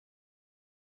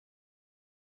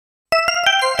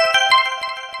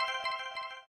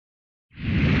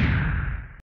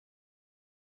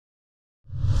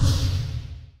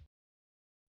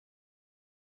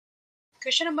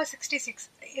Question number 66.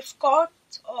 If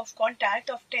chords of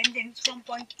contact of tangents from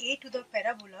point A to the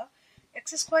parabola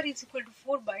x square is equal to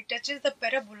 4 by touches the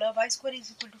parabola y square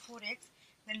is equal to 4x,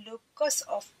 then locus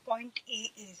of point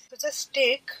A is. So just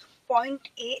take point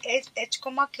A as h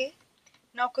comma k.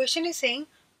 Now question is saying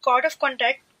chord of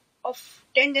contact of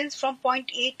tangents from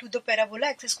point A to the parabola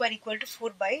x square equal to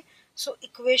 4 by. So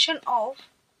equation of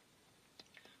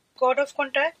chord of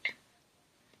contact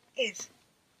is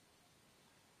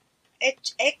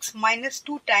hx minus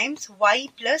 2 times y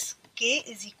plus k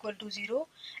is equal to 0,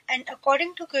 and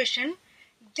according to question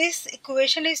this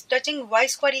equation is touching y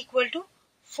square equal to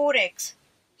 4x.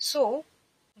 So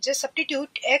just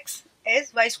substitute x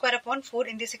as y square upon 4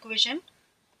 in this equation.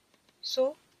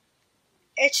 So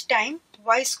h time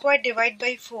y square divided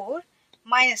by 4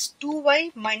 minus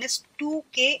 2y minus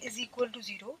 2k is equal to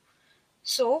 0.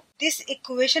 So this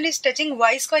equation is touching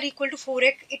y square equal to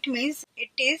 4x. It means it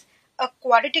is a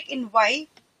quadratic in y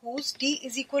whose d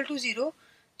is equal to 0.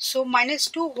 So minus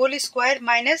 2 whole square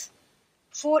minus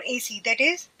 4ac, that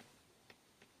is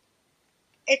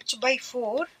h by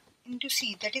 4 into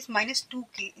c, that is minus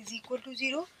 2k is equal to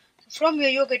 0. So from here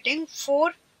you are getting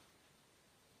 4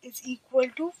 is equal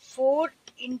to 4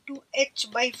 into h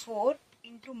by 4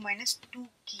 into minus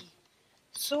 2k.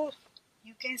 So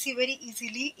you can see very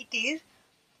easily it is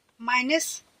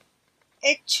minus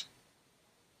h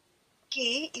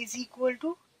k is equal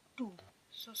to 2.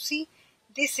 So see,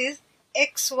 this is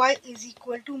xy is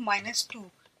equal to minus 2.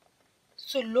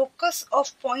 So locus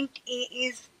of point A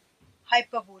is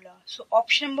hyperbola. So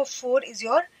option number 4 is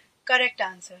your correct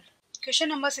answer. Question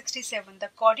number 67. The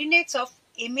coordinates of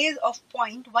image of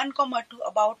point 1, 2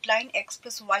 about line x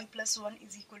plus y plus 1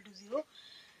 is equal to 0.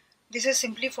 This is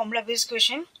simply formula based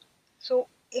question. So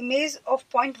image of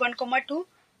point 1, 2.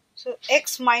 So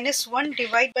x minus 1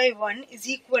 divided by 1 is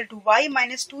equal to y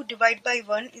minus 2 divided by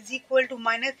 1 is equal to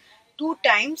minus 2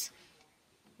 times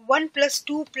 1 plus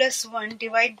 2 plus 1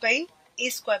 divided by a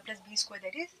square plus b square,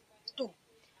 that is 2.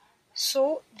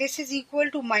 So this is equal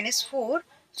to minus 4.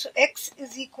 So x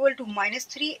is equal to minus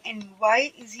 3 and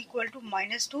y is equal to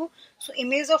minus 2. So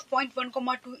image of point 1,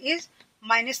 2 is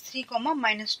minus 3,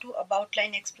 minus 2 about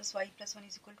line x plus y plus 1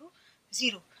 is equal to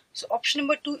 0. So option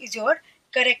number 2 is your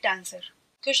correct answer.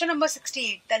 Question number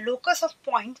 68. The locus of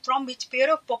point from which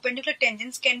pair of perpendicular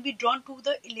tangents can be drawn to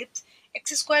the ellipse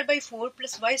x square by 4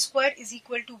 plus y square is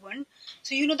equal to 1.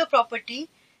 So you know the property.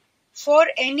 For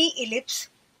any ellipse,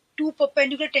 two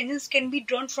perpendicular tangents can be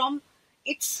drawn from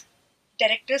its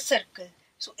director circle.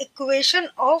 So equation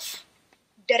of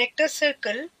director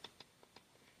circle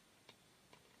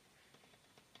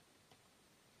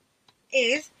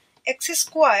is x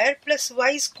square plus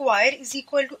y square is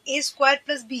equal to a square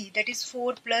plus b, that is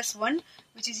 4 plus 1,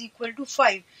 which is equal to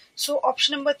 5. So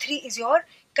option number 3 is your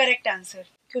correct answer.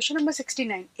 Question number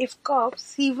 69. If curve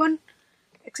C1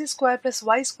 x square plus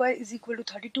y square is equal to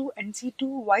 32 and C2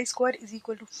 y square is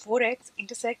equal to 4x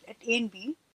intersect at A and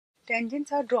B,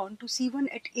 tangents are drawn to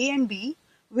C1 at A and B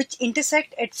which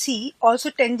intersect at C.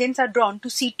 Also tangents are drawn to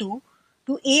C2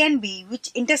 to A and B which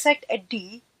intersect at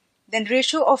D. Then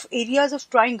ratio of areas of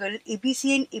triangle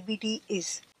ABC and ABD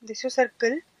is. This is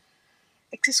circle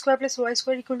x square plus y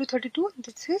square equal to 32.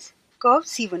 This is curve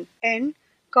C1 and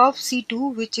curve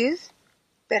C2 which is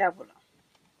parabola.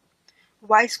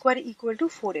 Y square equal to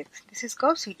 4x. This is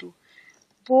curve C2.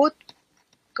 Both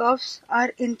curves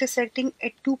are intersecting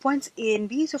at 2 points A and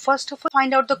B. So first of all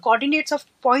find out the coordinates of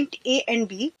point A and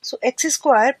B. So x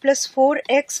square plus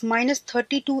 4x minus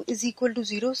 32 is equal to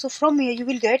 0. So from here you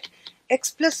will get x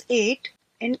plus 8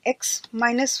 and x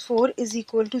minus 4 is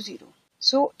equal to 0.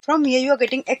 So from here you are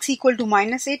getting x equal to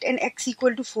minus 8 and x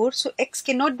equal to 4. So x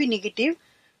cannot be negative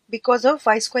because of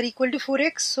y square equal to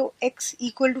 4x. So x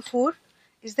equal to 4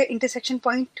 is the intersection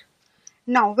point.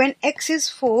 Now when x is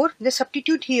 4, the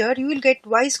substitute here, you will get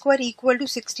y square equal to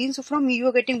 16. So from here you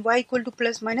are getting y equal to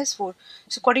plus minus 4.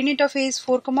 So coordinate of A is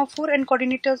 4, 4 and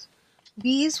coordinate of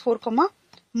B is 4,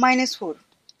 minus 4.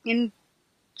 In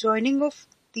joining of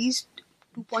these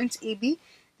 2 points AB,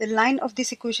 the line of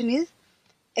this equation is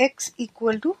x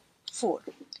equal to 4.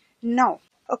 Now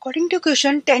according to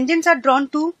question, tangents are drawn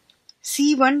to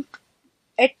C1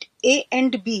 at A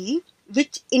and B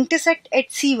which intersect at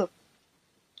C1.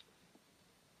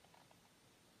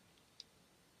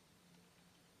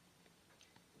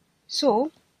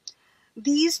 So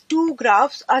these two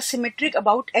graphs are symmetric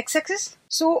about x-axis.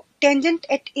 So tangent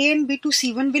at A and B to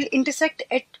C1 will intersect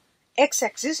at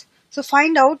x-axis. So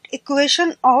find out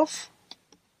equation of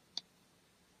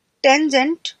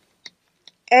tangent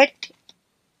at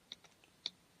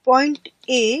point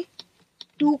A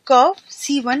to curve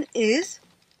C1 is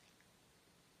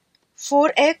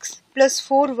 4x plus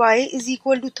 4y is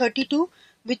equal to 32,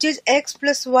 which is x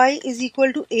plus y is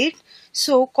equal to 8.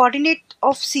 So coordinate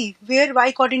of C, where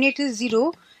y coordinate is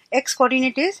 0, x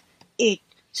coordinate is 8.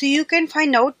 So you can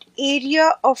find out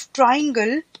area of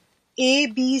triangle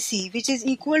ABC, which is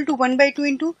equal to 1 by 2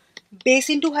 into base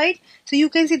into height. So you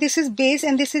can see this is base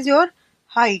and this is your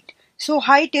height. So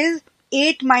height is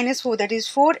 8 minus 4, that is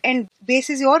 4, and base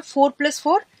is your 4 plus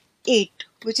 4, 8,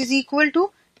 which is equal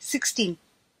to 16.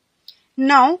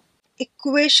 Now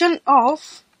equation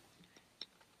of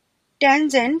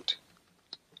tangent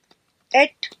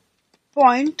at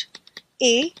point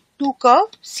A to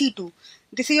curve C2.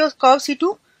 This is your curve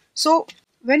C2. So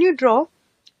when you draw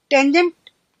tangent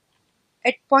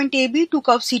at point AB to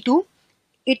curve C2,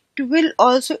 it will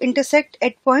also intersect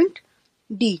at point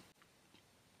D,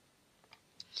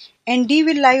 and D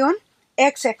will lie on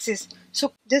x-axis.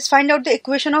 So just find out the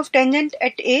equation of tangent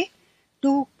at A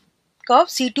to curve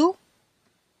C2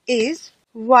 is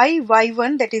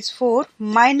y1, that is 4,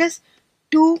 minus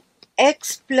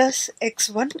 2x plus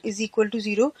x1 is equal to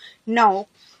 0. Now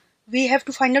we have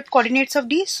to find out coordinates of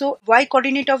D. So y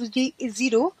coordinate of D is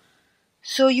 0.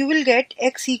 So you will get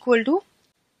x equal to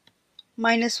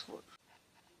minus 4.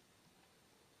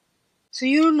 So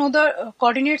you know the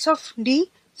coordinates of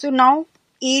D. So now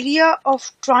area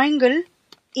of triangle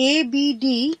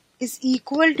ABD is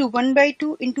equal to 1 by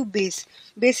 2 into base.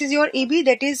 Base is your AB,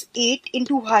 that is 8,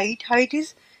 into height. Height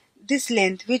is this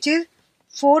length, which is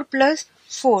 4 plus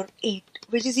 4, 8,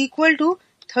 which is equal to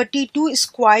 32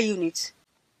 square units.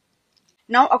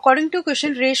 Now according to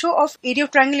question, ratio of area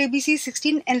of triangle ABC is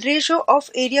 16 and ratio of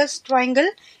areas triangle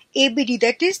ABD,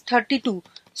 that is 32.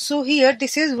 So here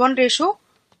this is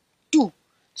 1:2.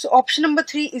 So option number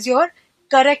 3 is your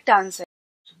correct answer.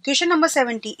 Question number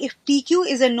 70. If PQ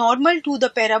is a normal to the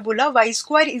parabola y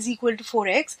square is equal to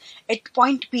 4x at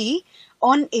point P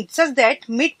on it such that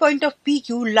midpoint of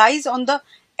PQ lies on the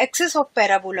axis of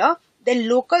parabola, then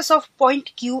locus of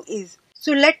point Q is.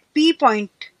 So let P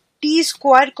point t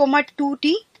square comma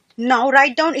 2t. Now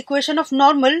write down equation of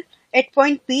normal at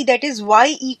point P, that is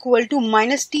y equal to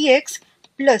minus tx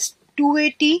plus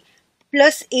 2at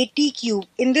plus 80 cube.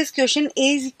 In this question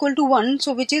a is equal to 1,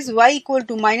 so which is y equal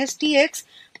to minus tx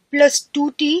plus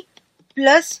 2t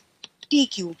plus t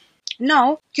cube.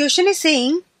 Now question is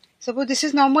saying, suppose this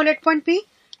is normal at point P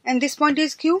and this point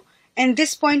is Q and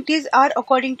this point is R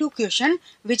according to question,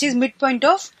 which is midpoint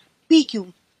of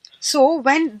PQ. So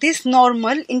when this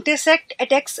normal intersect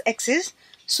at x-axis,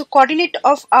 so coordinate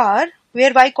of R,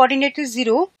 where y coordinate is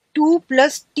 0, 2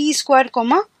 plus t square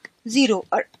comma 0.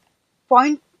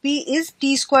 Point P is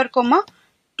t square comma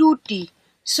 2t.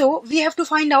 So we have to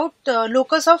find out the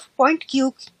locus of point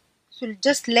Q. So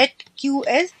just let Q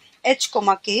as h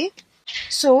comma k.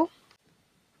 So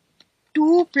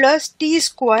 2 plus t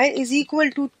square is equal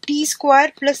to t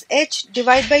square plus h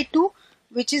divided by 2,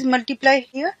 which is multiplied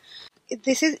here.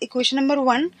 This is equation number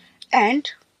 1, and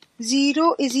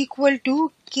 0 is equal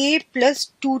to k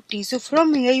plus 2t. So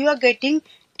from here you are getting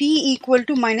t equal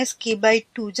to minus k by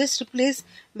 2. Just replace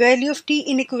value of t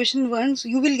in equation 1. So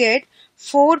you will get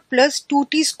 4 plus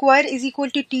 2t square is equal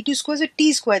to t2 square. So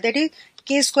t square, that is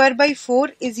k square by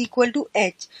 4 is equal to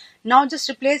h. Now just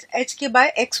replace hk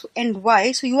by x and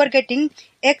y. So you are getting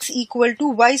x equal to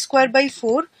y square by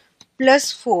 4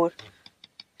 plus 4.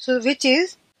 So which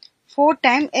is 4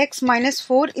 times x minus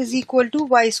 4 is equal to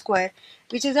y square,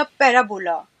 which is a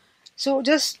parabola. So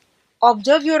just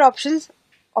observe your options.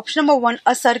 Option number 1,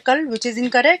 a circle, which is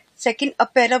incorrect. Second, a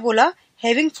parabola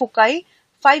having foci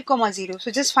 5, 0. So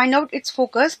just find out its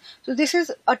focus. So this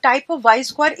is a type of y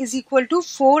square is equal to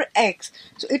 4x.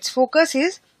 So its focus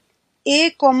is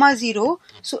a, 0.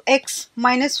 So x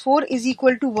minus 4 is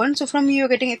equal to 1. So from here you are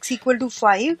getting x equal to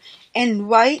 5 and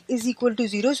y is equal to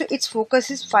 0. So its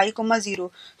focus is 5,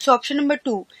 0. So option number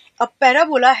 2, a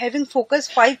parabola having focus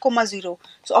 5, 0.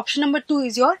 So option number 2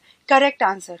 is your correct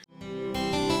answer.